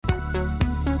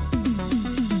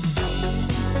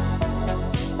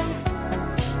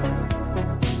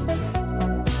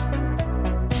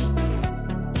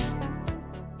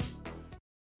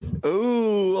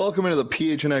Welcome into the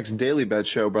PHNX Daily Bet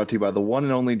Show, brought to you by the one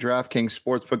and only DraftKings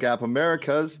Sportsbook app,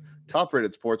 America's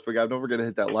top-rated sportsbook app. Don't forget to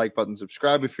hit that like button,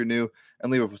 subscribe if you're new, and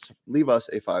leave us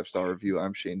a 5-star review.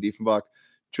 I'm Shane Diefenbach,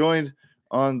 joined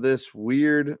on this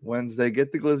weird Wednesday.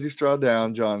 Get the Glizzy Straw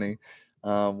down, Johnny.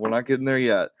 We're not getting there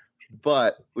yet,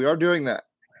 but we are doing that.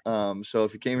 So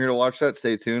if you came here to watch that,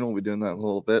 stay tuned. We'll be doing that in a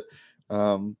little bit.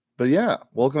 But yeah,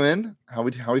 welcome in. How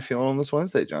we feeling on this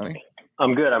Wednesday, Johnny?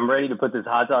 I'm good. I'm ready to put this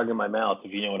hot dog in my mouth,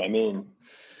 if you know what I mean.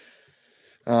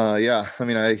 Yeah. I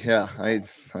mean, I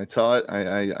saw it.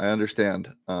 I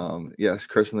understand. Yes,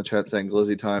 Chris in the chat saying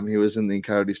Glizzy time. He was in the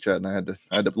Coyotes chat, and I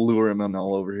had to lure him on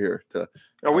all over here.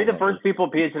 Are we the first people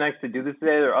at PHNX to do this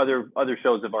today, or other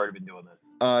shows have already been doing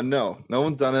this? No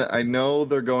one's done it. I know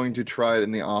they're going to try it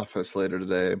in the office later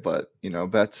today, but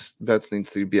Bets needs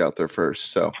to be out there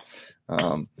first. So,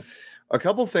 a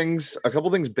couple things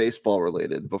baseball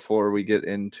related before we get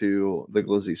into the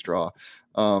Glizzy Straw.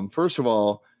 First of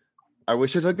all, I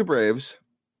wish I took the Braves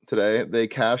today. They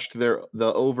cashed the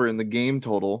over in the game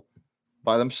total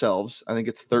by themselves. I think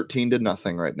it's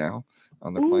 13-0 right now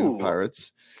on their playing the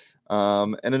Pirates.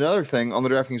 And another thing on the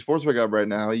DraftKings Sportsbook app right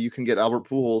now, you can get Albert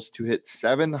Pujols to hit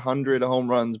 700 home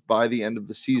runs by the end of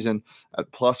the season at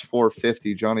plus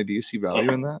 450. Johnny, do you see value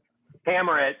in that?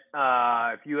 Hammer it.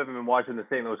 If you haven't been watching the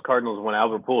St. Louis Cardinals, when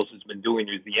Albert Pujols has been doing,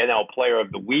 he's the NL Player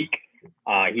of the Week.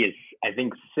 He is, I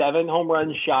think, 7 home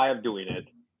runs shy of doing it.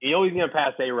 He's going to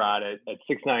pass A-Rod at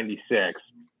 696.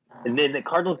 And then the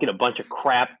Cardinals get a bunch of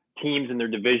crap teams in their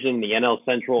division, the NL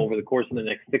Central, over the course of the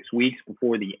next 6 weeks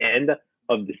before the end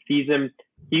of the season.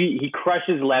 He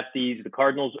crushes lefties. The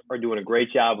Cardinals are doing a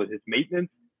great job with his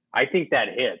maintenance. I think that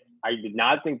hits. I did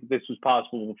not think that this was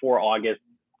possible before August.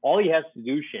 All he has to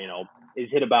do, Shano, is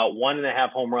hit about 1.5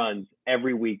 home runs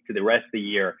every week for the rest of the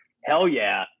year. Hell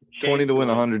yeah. 20 to win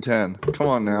 110. Come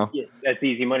on now. Yeah, that's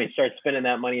easy money. Start spending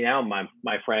that money now,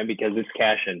 my friend, because it's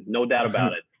cashing. No doubt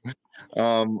about it.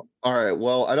 All right.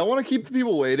 Well, I don't want to keep the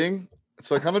people waiting,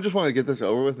 so I kind of just want to get this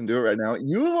over with and do it right now.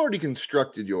 You have already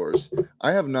constructed yours.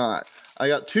 I have not. I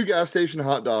got 2 gas station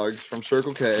hot dogs from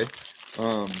Circle K.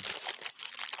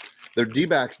 They're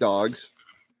D-backs dogs.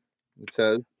 It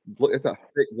says. It's a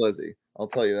thick Glizzy. I'll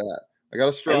tell you that. I got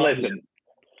a straw. And listen,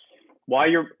 while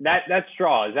you're that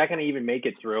straw, is that going to even make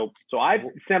it through? So I've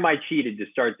semi-cheated to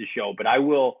start the show, but I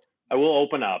will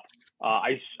open up.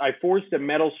 I forced a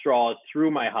metal straw through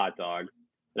my hot dog,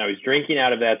 and I was drinking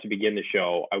out of that to begin the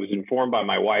show. I was informed by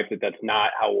my wife that that's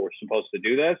not how we're supposed to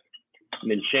do this,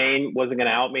 and then Shane wasn't going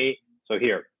to help me. So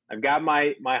here, I've got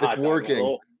my hot dog,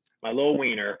 working. My little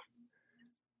wiener.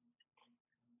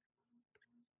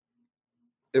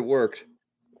 It worked.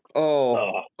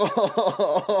 Oh.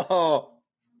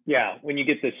 Yeah, when you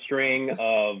get the string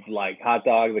of like hot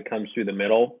dog that comes through the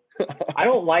middle. I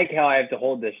don't like how I have to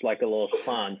hold this like a little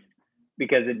sponge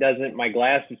because it doesn't. My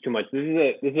glass is too much.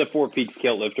 This is a 4 Peaks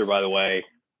kilt lifter, by the way.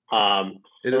 I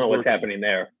don't know what's happening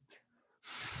there.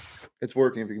 It's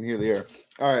working if you can hear the air.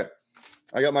 All right,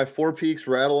 I got my 4 Peaks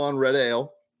Rattle On Red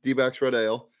Ale, D-backs Red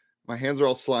Ale. My hands are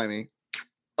all slimy.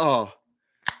 Oh.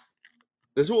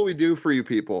 This is what we do for you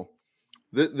people.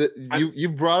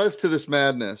 You've brought us to this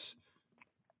madness.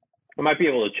 I might be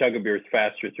able to chug a beer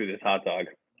faster through this hot dog.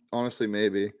 Honestly,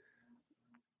 maybe.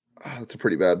 That's a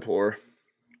pretty bad pour.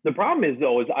 The problem is,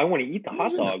 though, I want to eat the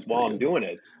hot dog while I'm doing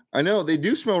it. I know. They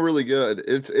do smell really good.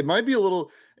 It might be a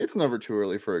little – it's never too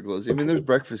early for a Glizzy. I mean, there's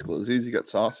breakfast Glizzies. You got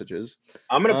sausages.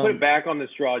 I'm going to put it back on the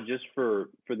straw just for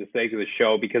the sake of the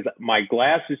show because my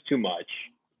glass is too much.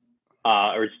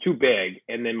 Or it's too big,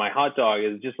 and then my hot dog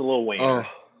is just a little wiener,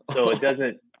 so it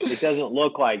doesn't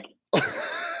look like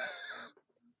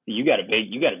you got a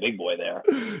big boy there.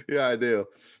 Yeah, I do.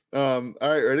 All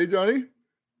right, ready, Johnny?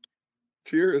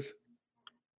 Cheers,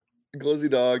 Glizzy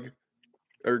dog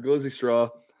or Glizzy straw.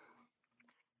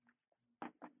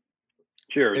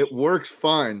 Cheers. It works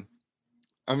fine.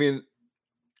 I mean,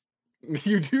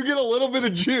 you do get a little bit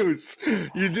of juice.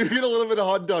 You do get a little bit of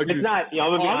hot dog juice. It's not. I'm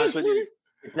gonna be honest with Honestly, you.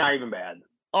 It's not even bad.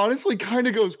 Honestly, kind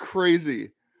of goes crazy.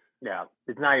 Yeah,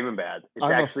 it's not even bad. It's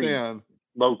I'm actually a fan.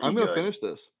 Low-key I'm going to good. finish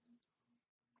this.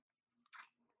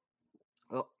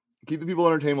 Well, keep the people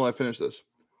entertained while I finish this.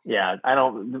 Yeah, I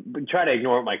don't try to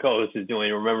ignore what my co-host is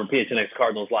doing. Remember, PHNX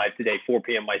Cardinals live today, 4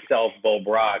 p.m. Myself, Bo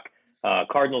Brock.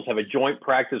 Cardinals have a joint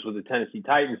practice with the Tennessee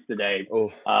Titans today.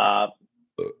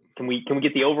 Can we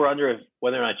get the over/under of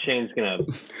whether or not Shane's going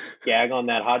to gag on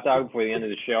that hot dog before the end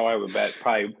of the show? I would bet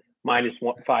probably minus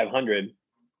 500.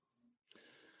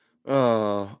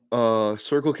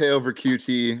 Circle K over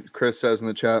QT, Chris says in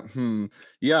the chat.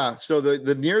 Yeah, so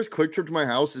the nearest Quick Trip to my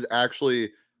house is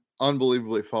actually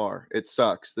unbelievably far. It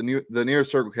sucks. The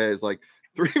nearest Circle K is like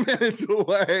 3 minutes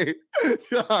away.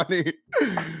 Johnny.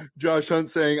 Josh Hunt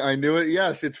saying, I knew it.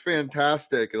 Yes, it's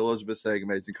fantastic. And Elizabeth saying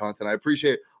amazing content. I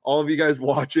appreciate all of you guys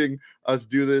watching us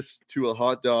do this to a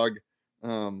hot dog.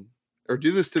 Or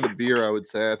do this to the beer, I would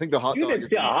say. I think the hot dog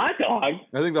is a hot dog.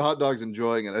 I think the hot dog's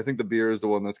enjoying it. I think the beer is the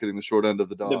one that's getting the short end of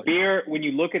the dog. The beer, when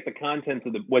you look at the contents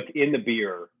of what's in the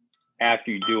beer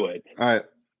after you do it. All right.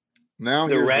 Now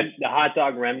the hot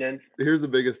dog remnants. Here's the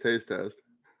biggest taste test.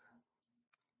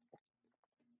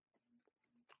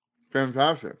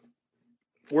 Fantastic.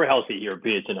 We're healthy here at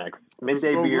PHNX.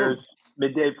 Midday beers,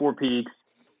 midday Four Peaks,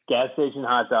 gas station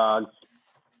hot dogs.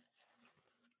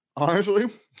 Honestly,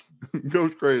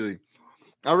 goes crazy.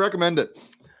 I recommend it.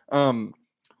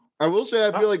 I will say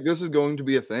I feel like this is going to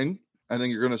be a thing. I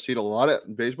think you're going to see it a lot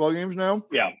at baseball games now.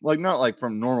 Yeah, like not like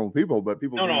from normal people, but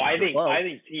people. No. I think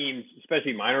teams,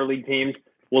 especially minor league teams,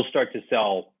 will start to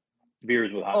sell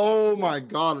beers with hot dogs. Oh my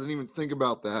god, I didn't even think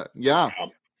about that. Yeah.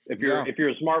 If you're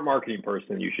a smart marketing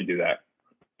person, you should do that.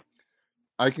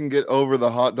 I can get over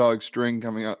the hot dog string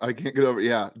coming out. I can't get over.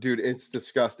 Yeah, dude, it's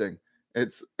disgusting.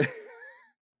 It's.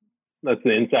 That's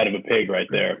the inside of a pig right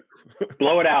there.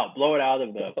 Blow it out. Blow it out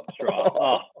of the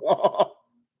straw. Oh,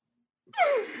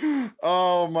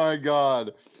 oh my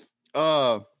God.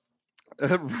 The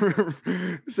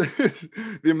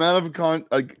amount of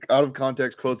out of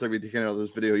context quotes I've been taking out of this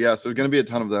video. Yeah, so there's going to be a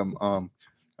ton of them. I'm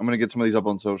going to get some of these up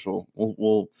on social.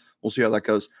 We'll see how that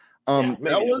goes.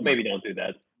 Maybe don't do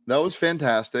that. That was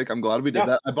fantastic. I'm glad we did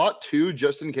that. I bought 2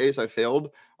 just in case I failed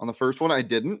on the first one. I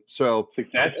didn't. So if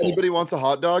anybody wants a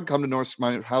hot dog, come to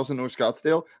my house in North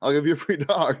Scottsdale. I'll give you a free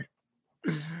dog.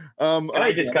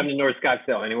 I just come to North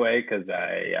Scottsdale anyway because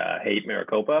I hate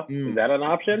Maricopa. Is that an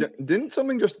option?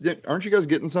 Aren't you guys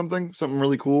getting something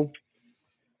really cool?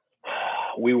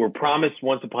 We were promised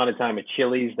once upon a time a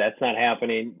Chili's. That's not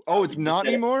happening. Oh, it's not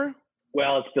anymore?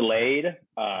 Well, it's delayed.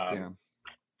 Damn.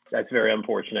 That's very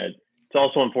unfortunate. It's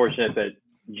also unfortunate that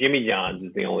Jimmy John's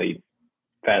is the only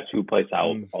fast food place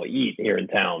I'll eat here in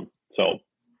town. So,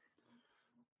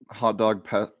 hot dog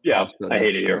pasta. I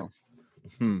hate it here.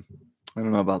 I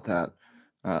don't know about that.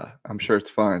 I'm sure it's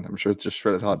fine. I'm sure it's just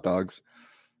shredded hot dogs.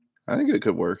 I think it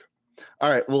could work.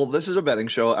 All right. Well, this is a betting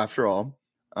show after all.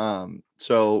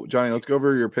 So, Johnny, let's go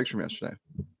over your picks from yesterday.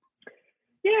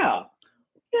 Yeah,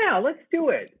 let's do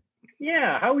it.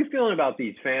 Yeah, how are we feeling about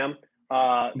these, fam?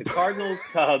 The Cardinals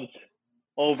Cubs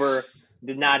over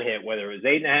did not hit, whether it was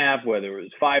 8.5, whether it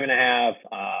was 5.5.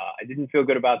 I didn't feel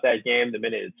good about that game the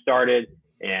minute it started,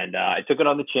 and I took it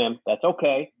on the chin. That's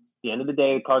okay. At the end of the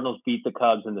day, the Cardinals beat the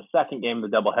Cubs in the second game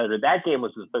of the doubleheader. That game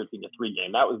was the 13-3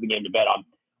 game. That was the game to bet on.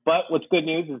 But what's good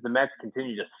news is the Mets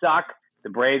continue to suck. The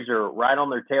Braves are right on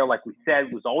their tail, like we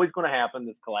said, was always going to happen.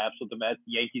 This collapse with the Mets,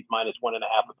 the Yankees -1.5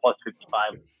 at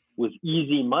 +55 was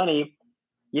easy money.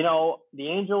 You know, the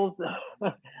Angels,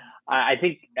 I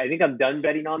think I'm done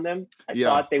betting on them. I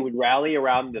thought they would rally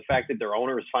around the fact that their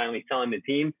owner is finally selling the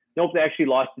team. Nope, they actually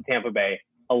lost to Tampa Bay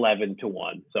 11-1.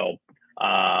 So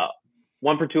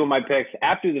 1 for 2 of my picks.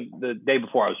 After the day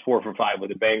before, I was 4 for 5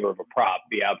 with a banger of a prop,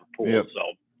 the Albert Pool. Yep. So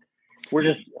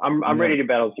I'm ready to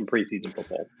bet on some preseason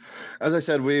football. As I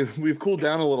said, we've cooled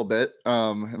down a little bit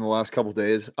in the last couple of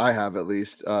days. I have at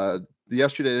least.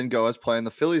 Yesterday didn't go as planned.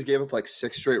 The Phillies gave up like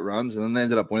 6 straight runs, and then they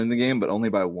ended up winning the game, but only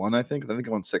by 1, I think. I think it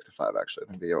won 6-5, actually.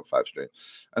 I think they gave up 5 straight.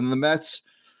 And then the Mets,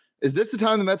 is this the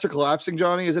time the Mets are collapsing,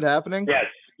 Johnny? Is it happening? Yes.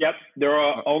 Yep. There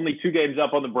are only 2 games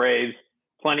up on the Braves.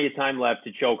 Plenty of time left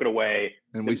to choke it away.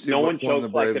 And we see what form the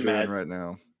Braves are in right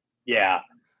now. Yeah.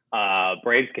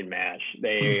 Braves can mash.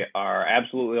 They are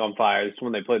absolutely on fire. This is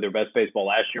when they played their best baseball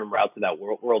last year and route to that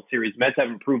World Series. Mets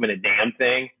haven't proven a damn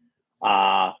thing.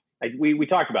 We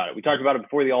talked about it. We talked about it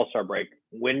before the All-Star break.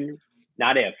 When,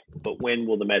 not if, but when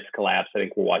will the Mets collapse? I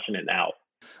think we're watching it now.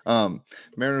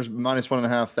 Mariners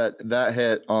 -1.5. That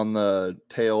hit on the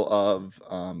tail of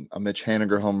a Mitch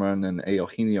Haniger home run and a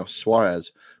Eugenio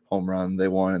Suarez home run. They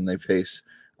won and they face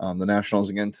the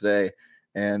Nationals again today.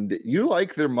 And you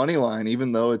like their money line,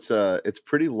 even though it's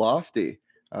pretty lofty.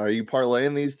 Are you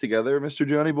parlaying these together, Mr.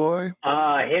 Johnny Boy?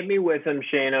 Hit me with them,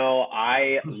 Shano.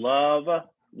 I love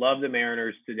the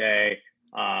Mariners today.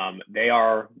 They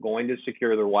are going to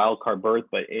secure their wild card berth,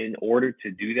 but in order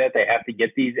to do that, they have to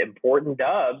get these important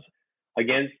dubs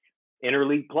against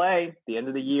interleague play at the end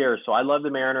of the year. So I love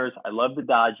the Mariners. I love the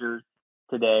Dodgers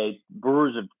today.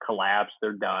 Brewers have collapsed.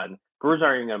 They're done. Brewers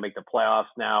aren't even going to make the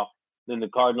playoffs now. Then the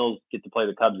Cardinals get to play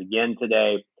the Cubs again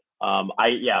today.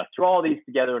 Throw all these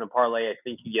together in a parlay. I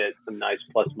think you get some nice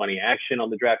plus money action on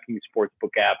the DraftKings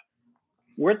Sportsbook app.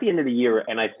 We're at the end of the year,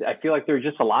 and I feel like there's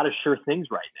just a lot of sure things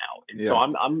right now. And so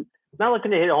I'm not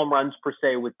looking to hit home runs per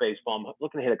se with baseball. I'm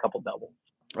looking to hit a couple doubles.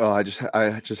 Oh, I just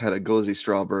had a Glizzy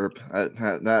Straw burp.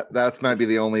 That might be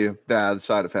the only bad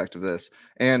side effect of this,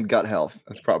 and gut health.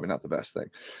 That's probably not the best thing.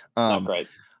 Not great.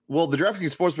 Well, the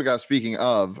DraftKings Sportsbook guy, speaking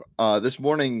of, this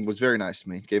morning was very nice to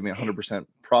me. Gave me a 100%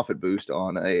 profit boost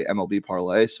on a MLB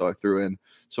parlay. So I threw in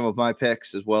some of my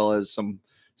picks as well as some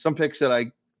picks that I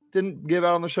didn't give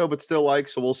out on the show, but still like.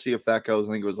 So we'll see if that goes.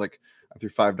 I think it was like I threw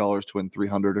 $5 to win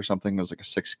 300 or something. It was like a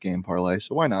 6-game parlay.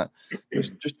 So why not?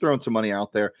 Just throwing some money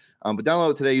out there. But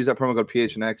download it today. Use that promo code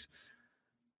PHNX.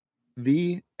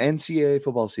 The NCAA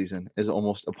football season is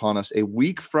almost upon us. A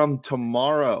week from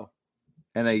tomorrow,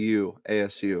 NAU,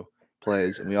 ASU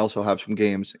plays, and we also have some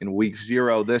games in week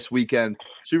 0 this weekend.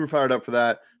 Super fired up for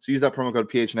that. So use that promo code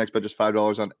PHNX, but just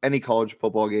 $5 on any college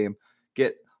football game.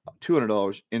 Get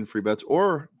 $200 in free bets,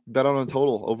 or bet on a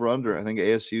total over under. I think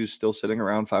ASU is still sitting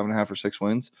around 5.5 or 6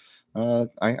 wins.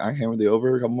 I hammered the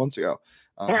over a couple months ago.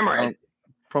 Hammer it.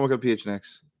 Promo code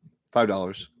PHNX,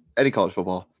 $5. Any college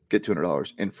football, get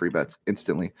 $200 in free bets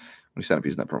instantly when you sign up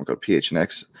using that promo code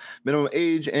PHNX. Minimum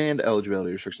age and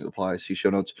eligibility restrictions apply. See show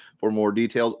notes for more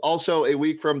details. Also, a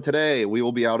week from today, we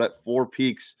will be out at Four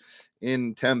Peaks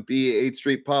in Tempe, 8th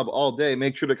Street Pub all day.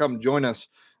 Make sure to come join us.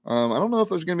 I don't know if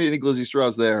there's going to be any Glizzy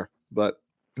Straws there, but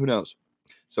who knows?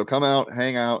 So come out,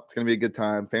 hang out. It's going to be a good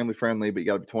time, family friendly, but you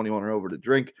got to be 21 or over to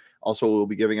drink. Also, we'll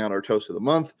be giving out our Toast of the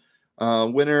Month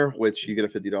winner, which you get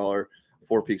a $50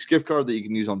 Four Peaks gift card that you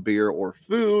can use on beer or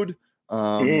food.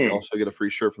 You also get a free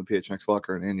shirt from the PHNX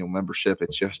Locker and annual membership.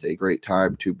 It's just a great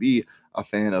time to be a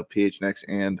fan of PHNX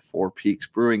and Four Peaks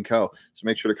Brewing Co. So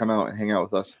make sure to come out and hang out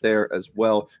with us there as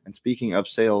well. And speaking of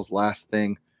sales, last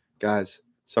thing, guys,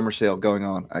 summer sale going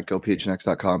on at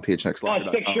gophnx.com, phnxlocker.com.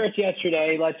 Oh, 6 shirts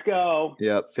yesterday. Let's go.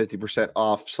 Yep, 50%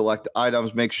 off select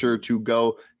items. Make sure to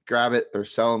go grab it. They're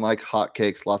selling like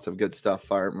hotcakes. Lots of good stuff,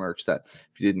 fire merch that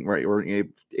if you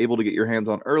weren't able to get your hands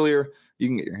on earlier, you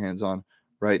can get your hands on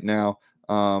right now.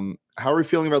 How are we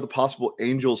feeling about the possible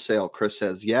Angels sale? Chris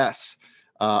says, yes.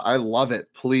 I love it.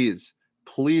 Please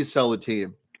sell the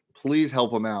team. Please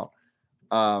help them out.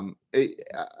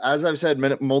 As I've said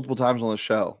multiple times on the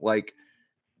show, like,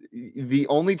 the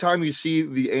only time you see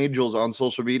the Angels on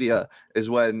social media is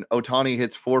when Ohtani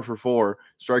hits 4 for 4,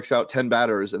 strikes out 10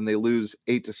 batters, and they lose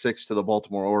 8-6 to the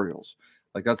Baltimore Orioles.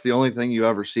 Like, that's the only thing you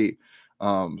ever see.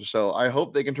 So I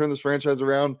hope they can turn this franchise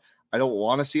around. I don't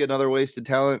want to see another wasted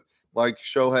talent like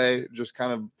Shohei just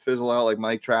kind of fizzle out like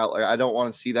Mike Trout. Like, I don't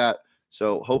want to see that.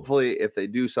 So hopefully if they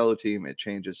do sell a team, it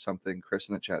changes something. Chris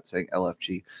in the chat saying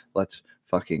LFG, let's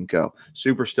fucking go.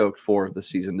 Super stoked for the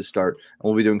season to start. And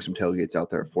we'll be doing some tailgates out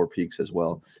there at Four Peaks as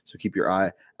well. So keep your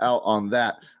eye out on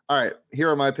that. All right, here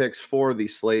are my picks for the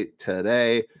slate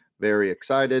today. Very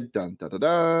excited. Dun, dun, dun,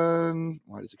 dun.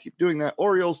 Why does it keep doing that?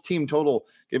 Orioles team total.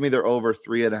 Give me their over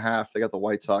 3.5. They got the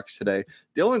White Sox today.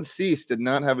 Dylan Cease did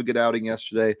not have a good outing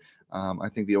yesterday. I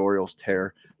think the Orioles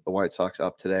tear the White Sox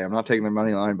up today. I'm not taking their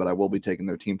money line, but I will be taking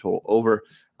their team total over.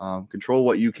 Control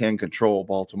what you can control,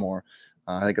 Baltimore.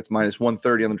 I think it's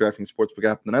 -130 on the DraftKings Sportsbook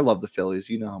app. And I love the Phillies.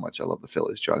 You know how much I love the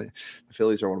Phillies, Johnny. The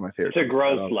Phillies are one of my favorite. It's a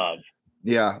gross love.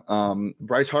 Yeah.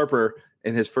 Bryce Harper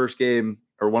in his first game,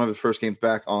 or one of his first games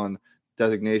back on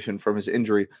designation from his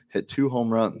injury, hit 2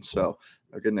 home runs. So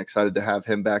they're getting excited to have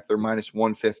him back. They're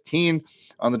 -115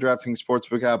 on the DraftKings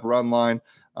Sportsbook app run line.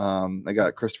 They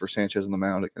got Christopher Sanchez on the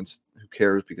mound against, who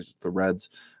cares, because it's the Reds.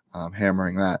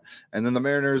 Hammering that. And then the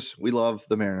Mariners, we love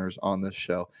the Mariners on this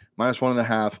show.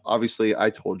 -1.5. Obviously, I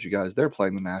told you guys they're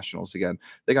playing the Nationals again.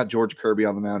 They got George Kirby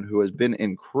on the mound, who has been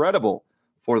incredible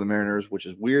for the Mariners, which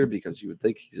is weird because you would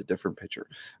think he's a different pitcher.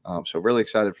 So really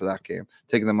excited for that game.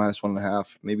 Taking the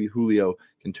 -1.5. Maybe Julio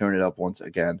can turn it up once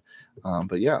again.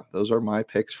 But yeah, those are my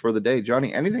picks for the day.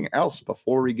 Johnny, anything else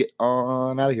before we get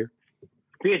on out of here?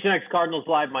 PHNX Cardinals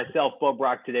Live, myself, Bo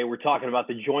Brock. Today we're talking about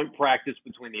the joint practice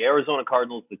between the Arizona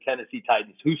Cardinals, the Tennessee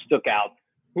Titans. Who stuck out?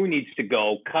 Who needs to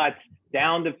go? Cuts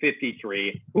down to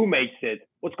 53. Who makes it?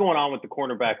 What's going on with the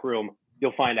cornerback room?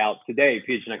 You'll find out today.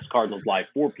 PHNX Cardinals Live,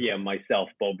 4 p.m.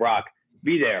 Myself, Bo Brock.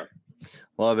 Be there.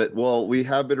 Love it. Well, we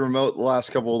have been remote the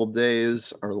last couple of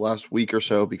days or last week or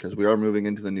so because we are moving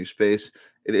into the new space.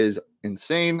 It is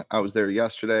insane. I was there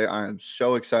yesterday. I am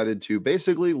so excited to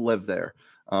basically live there.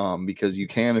 Because you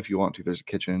can if you want to. There's a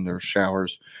kitchen, there's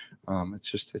showers.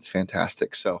 It's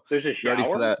fantastic. So there's a shower? Ready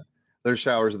for that. There's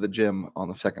showers at the gym on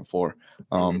the second floor.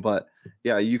 But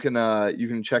yeah, you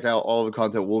can check out all the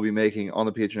content we'll be making on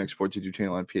the PHNX Sports YouTube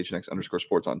channel and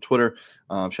PHNX_sports on Twitter.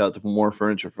 Shout out to More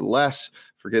Furniture for Less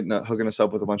for hooking us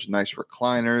up with a bunch of nice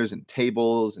recliners and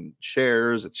tables and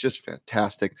chairs. It's just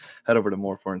fantastic. Head over to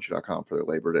morefurniture.com for their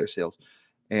Labor Day sales.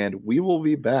 And we will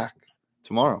be back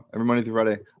tomorrow, every Monday through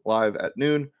Friday, live at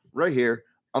noon, right here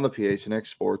on the PHNX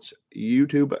Sports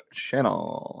YouTube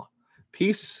channel.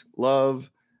 Peace,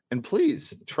 love, and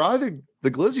please try the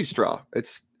Glizzy Straw.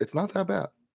 It's not that bad.